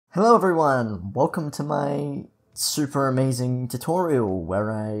Hello everyone, welcome to my super amazing tutorial where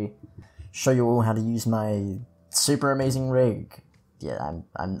I show you all how to use my super amazing rig. Yeah,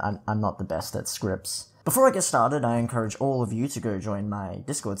 I'm not the best at scripts. Before I get started, I encourage all of you to go join my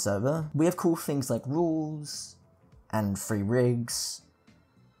Discord server. We have cool things like rules and free rigs,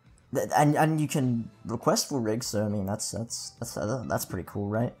 and you can request for rigs. So I mean that's pretty cool,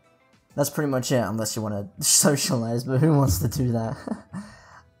 right? That's pretty much it, unless you want to socialize. But who wants to do that?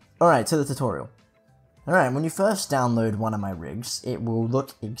 Alright, to the tutorial. Alright, when you first download one of my rigs, it will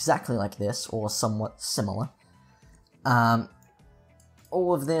look exactly like this, or somewhat similar.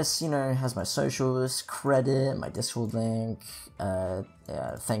 All of this, you know, has my socials, credit, my Discord link,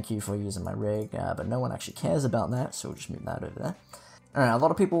 thank you for using my rig, but no one actually cares about that, so we'll just move that over there. Alright, a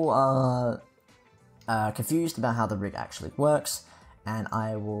lot of people are confused about how the rig actually works, and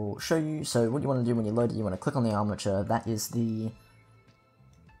I will show you. So what you want to do when you load it, you want to click on the armature. That is the,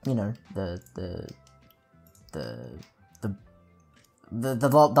 you know, the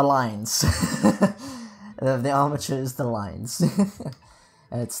lines. The armature is the lines.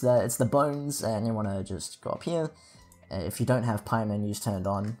 it's the bones, and you want to just go up here. If you don't have pie menus turned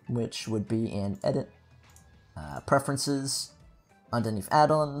on, which would be in edit, preferences, underneath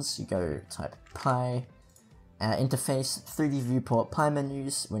add-ons, you go type pie, interface, 3D viewport, pie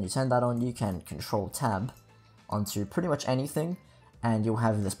menus. When you turn that on, you can control tab onto pretty much anything, and you'll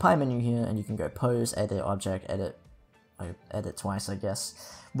have this pie menu here, and you can go pose, edit, object, edit, edit twice, I guess,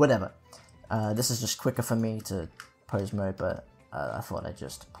 whatever. This is just quicker for me to pose mode, but I thought I'd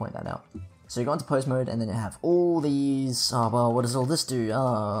just point that out. So you go into pose mode, and then you have all these. Oh well, what does all this do?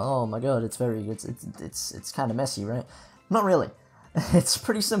 Oh my god, it's kind of messy, right? Not really. It's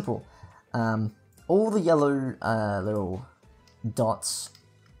pretty simple. All the yellow little dots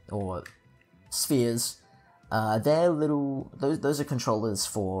or spheres. They're little, those are controllers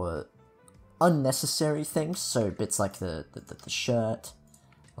for unnecessary things, so bits like the shirt,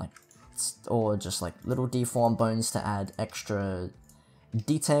 like, or just like little deformed bones to add extra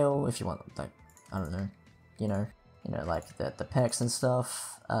detail if you want, like, I don't know, you know, like the pecs and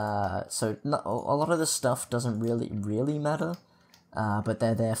stuff. So a lot of this stuff doesn't really matter, but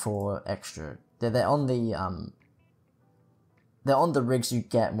they're there for extra. They're on the rigs you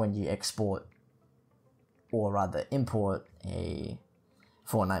get when you export, or rather import, a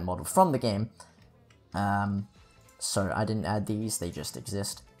Fortnite model from the game. So I didn't add these, they just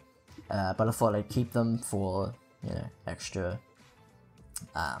exist. But I thought I'd keep them for, you know, extra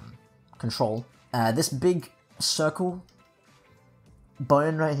control. This big circle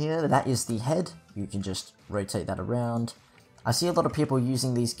bone right here, that is the head. You can just rotate that around. I see a lot of people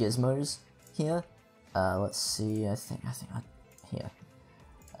using these gizmos here. Let's see, I think here.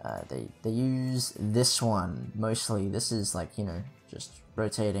 They use this one mostly. This is like, you know, just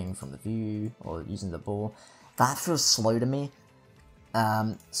rotating from the view or using the ball. That feels slow to me.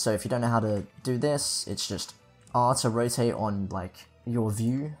 So if you don't know how to do this, it's just R to rotate on like your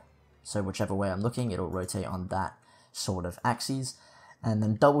view. So whichever way I'm looking, it'll rotate on that sort of axis. And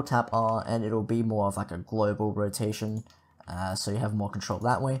then double tap R and it'll be more of like a global rotation. So you have more control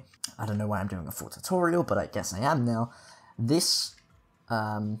that way. I don't know why I'm doing a full tutorial, but I guess I am now. This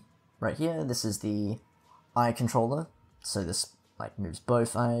right here, this is the eye controller, so this like moves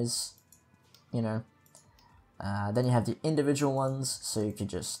both eyes, you know. Then you have the individual ones, so you could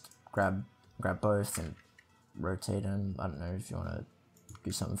just grab both and rotate them. I don't know if you want to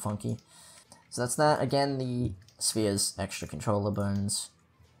do something funky. So that's that. Again, the spheres, extra controller bones,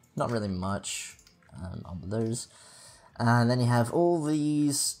 not really much on those. And then you have all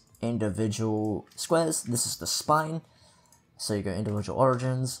these individual squares. This is the spine. So you go individual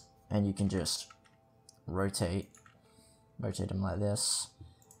origins, and you can just rotate them like this,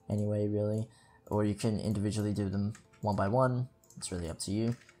 anyway, really. Or you can individually do them one by one. It's really up to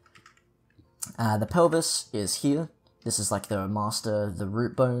you. The pelvis is here. This is like the master, the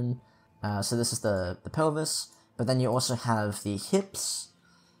root bone. So this is the pelvis. But then you also have the hips.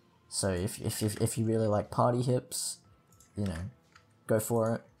 So if you really like party hips, you know, go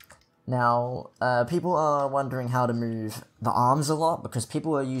for it. Now, people are wondering how to move the arms a lot, because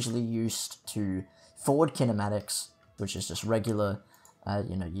people are usually used to forward kinematics, which is just regular,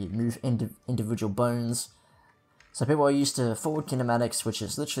 you know, you move individual bones. So people are used to forward kinematics, which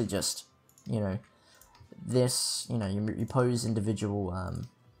is literally just, you know, this, you know, you pose individual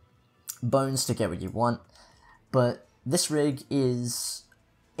bones to get what you want. But this rig is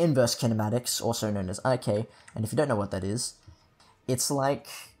inverse kinematics, also known as IK, and if you don't know what that is, it's like,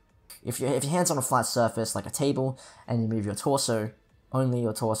 if your hand's on a flat surface, like a table, and you move your torso, only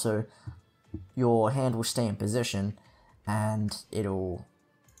your torso, your hand will stay in position, and it'll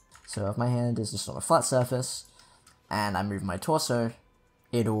So if my hand is just on a flat surface, and I move my torso,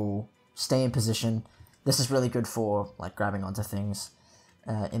 it'll stay in position. This is really good for like grabbing onto things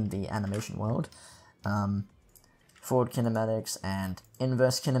in the animation world. Forward kinematics and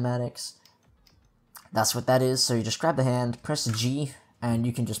inverse kinematics. That's what that is. So you just grab the hand, press G, and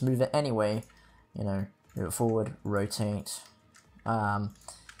you can just move it any way. You know, move it forward, rotate.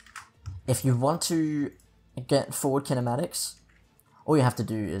 If you want to get forward kinematics, all you have to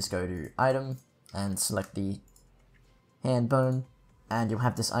do is go to Item and select the hand bone, and you'll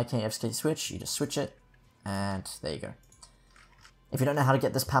have this IKFSK switch. You just switch it, and there you go. If you don't know how to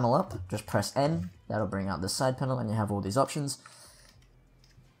get this panel up, just press N. That'll bring out this side panel, and you have all these options.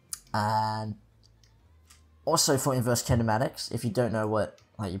 And also for inverse kinematics, if you don't know what,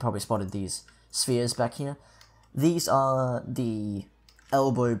 like you probably spotted these spheres back here. These are the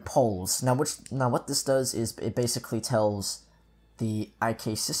elbow poles. Now what this does is it basically tells the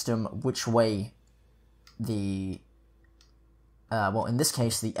IK system which way the, well in this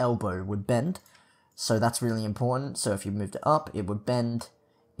case the elbow would bend. So that's really important. So if you moved it up, it would bend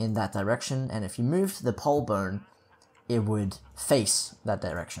in that direction, and if you moved the pole bone, it would face that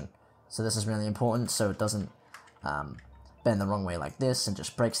direction. So this is really important, so it doesn't bend the wrong way like this and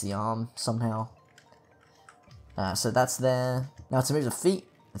just breaks the arm somehow. So that's there. Now to move the feet,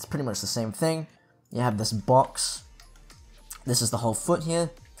 it's pretty much the same thing. You have this box. This is the whole foot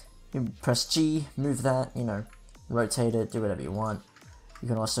here. You press G, move that, you know, rotate it, do whatever you want. You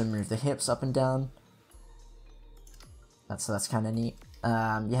can also move the hips up and down. That's kind of neat.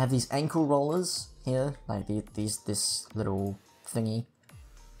 You have these ankle rollers here, like this little thingy.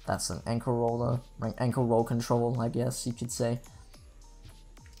 That's an ankle roller, like ankle roll control, I guess you could say.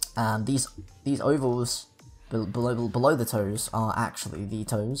 These ovals below the toes are actually the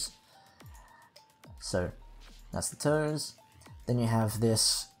toes. So that's the toes. Then you have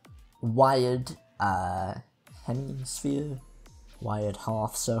this wired hemisphere, wired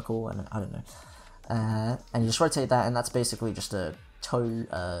half circle, and I don't know. And you just rotate that, and that's basically just a toe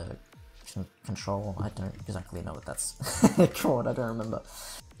control. I don't exactly know what that's called, I don't remember.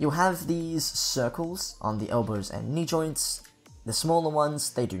 You'll have these circles on the elbows and knee joints. The smaller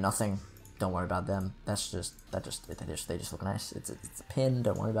ones, they do nothing. Don't worry about them. They just look nice. It's a pin,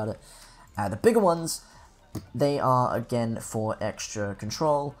 don't worry about it. The bigger ones, they are again for extra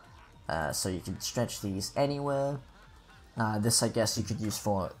control. So you can stretch these anywhere. This I guess you could use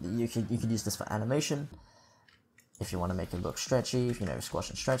for you could use this for animation if you want to make it look stretchy, you know, squash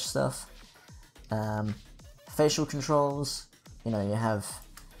and stretch stuff. Facial controls, you know, you have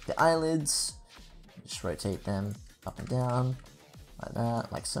the eyelids, just rotate them up and down like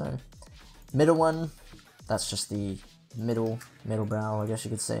that, like so. Middle one, that's just the middle brow, I guess you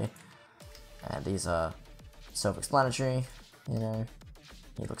could say. These are self-explanatory, you know.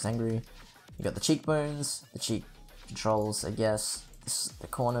 He looks angry. You got the cheekbones, the cheek controls, I guess. The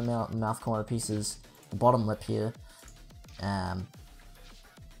corner mouth corner pieces, the bottom lip here, and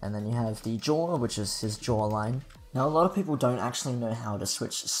then you have the jaw, which is his jawline. Now a lot of people don't actually know how to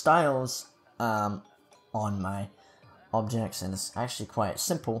switch styles on my objects, and it's actually quite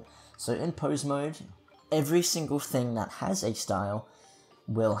simple. So in pose mode, every single thing that has a style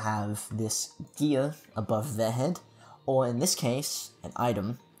will have this gear above their head, or in this case, an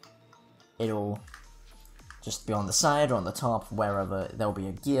item. It'll just be on the side or on the top, wherever there'll be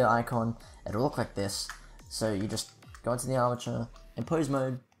a gear icon. It'll look like this. So you just go into the armature, in pose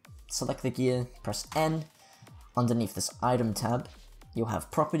mode, select the gear, press N. Underneath this item tab, you'll have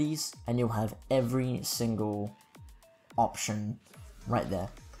properties, and you'll have every single option right there.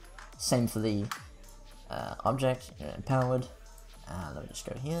 Same for the object, empowered. Let me just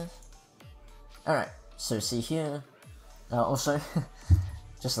go here. Alright, so see here. Also,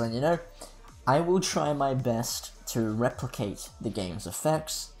 just letting you know, I will try my best to replicate the game's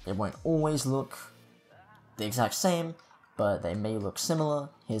effects. It won't always look the exact same, but they may look similar.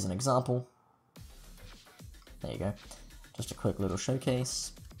 Here's an example. There you go. Just a quick little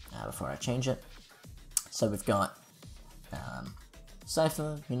showcase before I change it. So we've got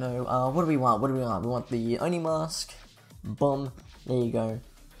Cypher, you know, what do we want? We want the Oni mask. Boom. There you go.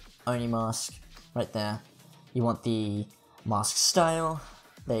 Oni mask. Right there. You want the mask style.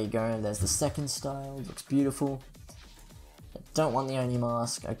 There you go. There's the second style. Looks beautiful. Don't want the Oni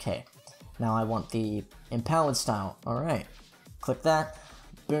mask. Okay. Now I want the empowered style. Alright. Click that.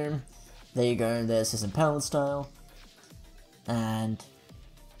 Boom. There you go. There's his empowered style. And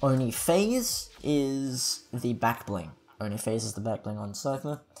Oni phase is the back bling. Oni phase is the back bling on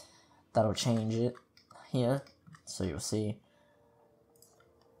Cypher. That'll change it here. So you'll see.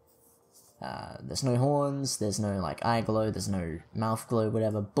 there's no horns, there's no like eye glow, there's no mouth glow,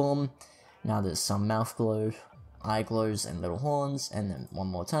 whatever. Boom. Now there's some mouth glow, eye glows, and little horns, and then one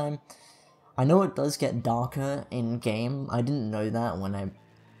more time. I know it does get darker in game. I didn't know that when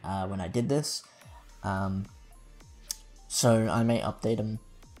I did this. So I may update them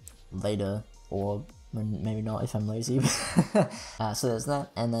later, or maybe not if I'm lazy. So there's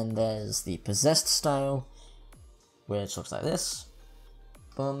that, and then there's the possessed style, which looks like this.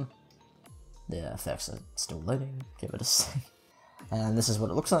 Boom. The effects are still loading, give it a sec. And this is what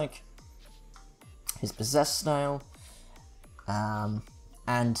it looks like. His possessed style.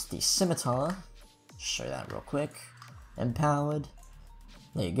 And the scimitar. Show that real quick. Empowered.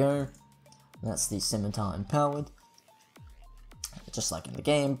 There you go. That's the scimitar empowered. Just like in the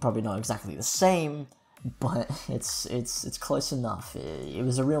game, probably not exactly the same, but it's close enough. It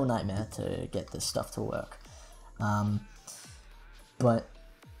was a real nightmare to get this stuff to work. But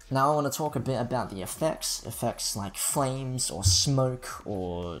now I want to talk a bit about the effects like flames or smoke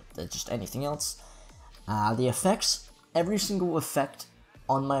or just anything else. The effects, every single effect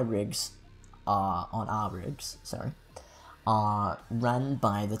on my rigs, on our rigs, sorry, are run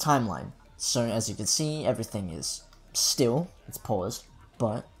by the timeline. So as you can see, everything is still, it's paused,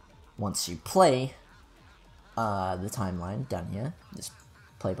 but once you play the timeline down here, this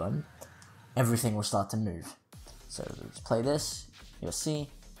play button, everything will start to move. So let's play this, you'll see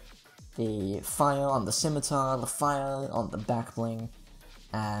the fire on the scimitar, the fire on the back bling,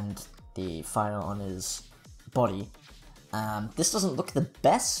 and the fire on his body. This doesn't look the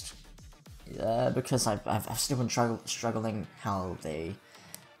best, because I've still been struggling how they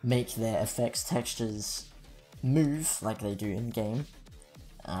make their effects textures move like they do in game.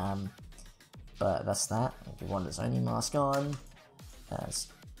 But that's that. If you want his only mask on,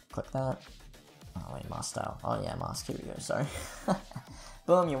 click that. Oh wait, mask style. Oh yeah, mask, here we go, sorry.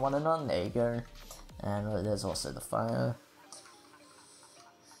 Boom, you want it on, there you go. And there's also the fire.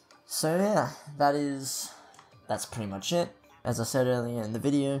 So yeah, that's pretty much it. As I said earlier in the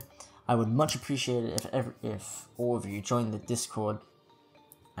video, I would much appreciate it if all of you joined the Discord,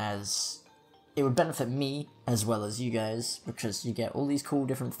 as it would benefit me as well as you guys, because you get all these cool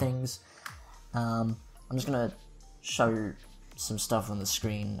different things. I'm just gonna show some stuff on the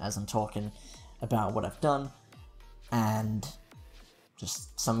screen as I'm talking about what I've done, and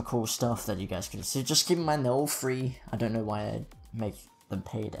just some cool stuff that you guys can see. Just keep in mind they're all free. I don't know why I make them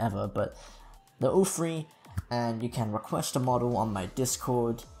paid ever, but they're all free, and you can request a model on my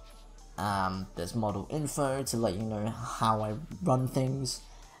Discord. There's model info to let you know how I run things,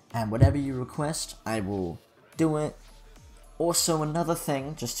 and whatever you request, I will do it. Also, another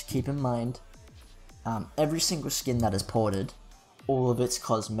thing, just to keep in mind, every single skin that is ported, all of its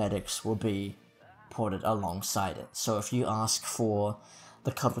cosmetics will be ported alongside it. So if you ask for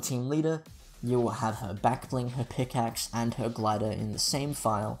the Cuddle Team Leader, you will have her back bling, her pickaxe, and her glider in the same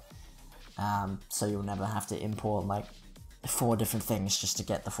file. So you'll never have to import like 4 different things just to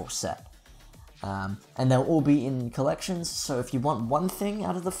get the full set. And they'll all be in collections, so if you want one thing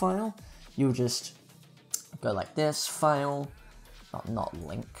out of the file, you'll just go like this, file, not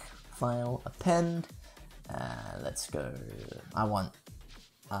link, file, append, let's go, I want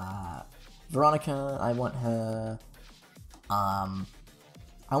Veronica, I want her,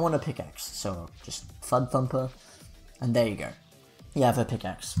 I want a pickaxe, so just Thud Thumper, and there you go. You have a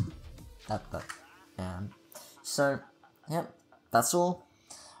pickaxe. So, yep, that's all.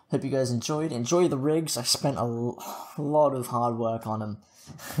 Hope you guys enjoyed. Enjoy the rigs. I spent a lot of hard work on them.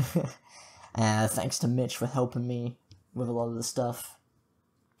 Thanks to Mitch for helping me with a lot of the stuff.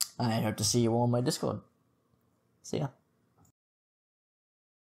 I hope to see you all on my Discord. See ya.